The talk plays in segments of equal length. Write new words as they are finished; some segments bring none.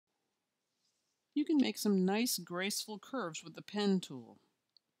You can make some nice graceful curves with the pen tool,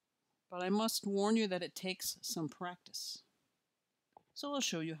 but I must warn you that it takes some practice. So I'll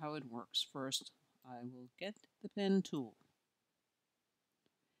show you how it works. First, I will get the pen tool.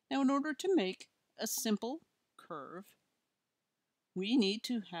 Now, in order to make a simple curve, we need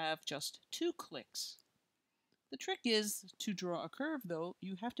to have just 2 clicks. The trick is to draw a curve, though,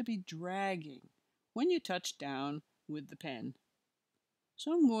 you have to be dragging when you touch down with the pen.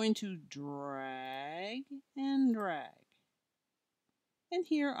 So I'm going to drag and drag. And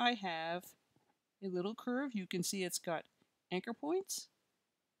here I have a little curve. You can see it's got anchor points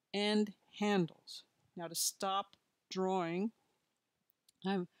and handles. Now to stop drawing,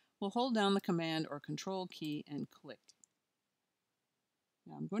 I will hold down the Command or Control key and click.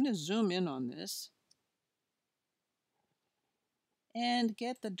 Now I'm going to zoom in on this and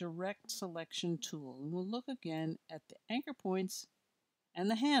get the direct selection tool. And we'll look again at the anchor points and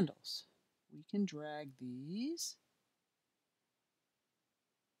the handles. We can drag these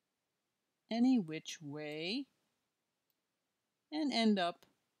any which way and end up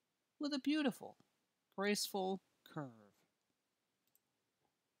with a beautiful, graceful curve.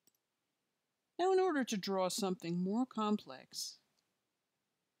 Now, in order to draw something more complex,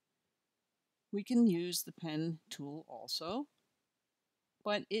 we can use the pen tool also,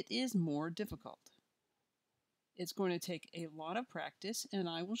 but it is more difficult. It's going to take a lot of practice, and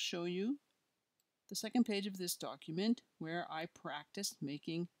I will show you the second page of this document where I practiced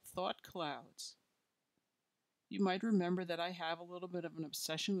making thought clouds. You might remember that I have a little bit of an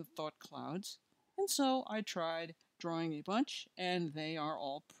obsession with thought clouds, and so I tried drawing a bunch, and they are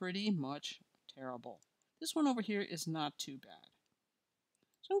all pretty much terrible. This one over here is not too bad.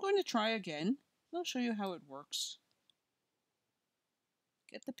 So I'm going to try again, and I'll show you how it works.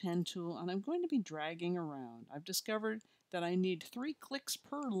 Get the pen tool, and I'm going to be dragging around. I've discovered that I need 3 clicks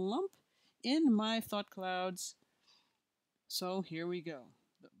per lump in my thought clouds. So here we go.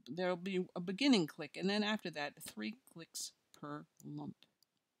 There'll be a beginning click, and then after that, 3 clicks per lump.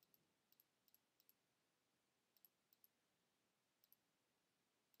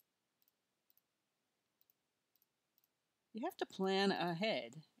 You have to plan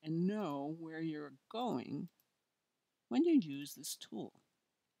ahead and know where you're going when you use this tool.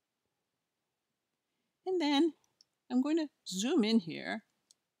 And then I'm going to zoom in here,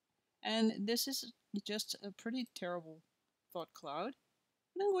 and this is just a pretty terrible thought cloud.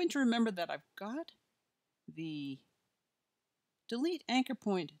 But I'm going to remember that I've got the delete anchor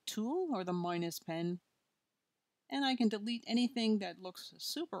point tool, or the minus pen, and I can delete anything that looks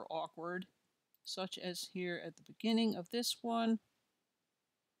super awkward, such as here at the beginning of this one.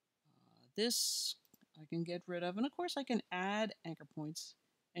 This I can get rid of, and of course I can add anchor points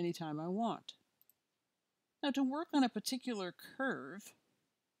anytime I want. Now, to work on a particular curve,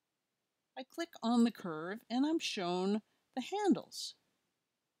 I click on the curve and I'm shown the handles.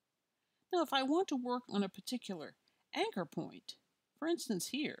 Now, if I want to work on a particular anchor point, for instance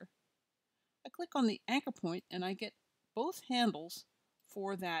here, I click on the anchor point and I get both handles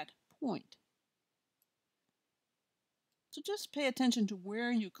for that point. So just pay attention to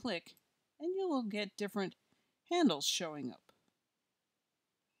where you click and you will get different handles showing up.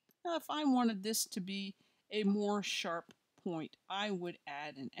 Now, if I wanted this to be a more sharp point, I would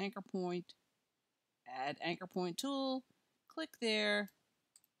add an anchor point, add anchor point tool, click there,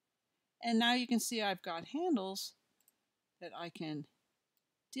 and now you can see I've got handles that I can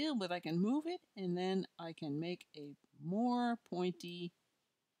deal with. I can move it, and then I can make a more pointy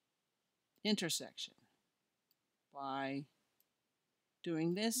intersection. By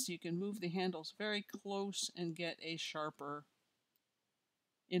doing this, you can move the handles very close and get a sharper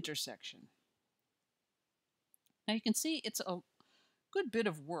intersection. Now you can see it's a good bit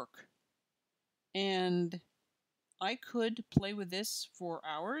of work, and I could play with this for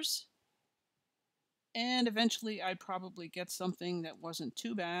hours, and eventually I'd probably get something that wasn't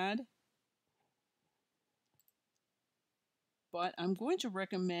too bad. But I'm going to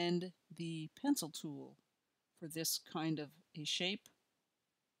recommend the pencil tool for this kind of a shape.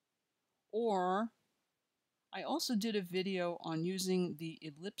 Or I also did a video on using the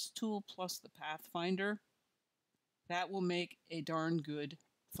ellipse tool plus the pathfinder. That will make a darn good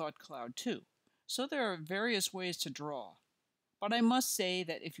thought cloud too. So there are various ways to draw. But I must say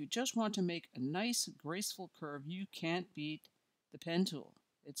that if you just want to make a nice, graceful curve, you can't beat the pen tool.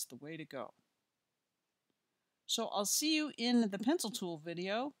 It's the way to go. So I'll see you in the pencil tool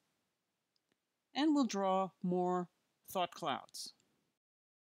video, and we'll draw more thought clouds.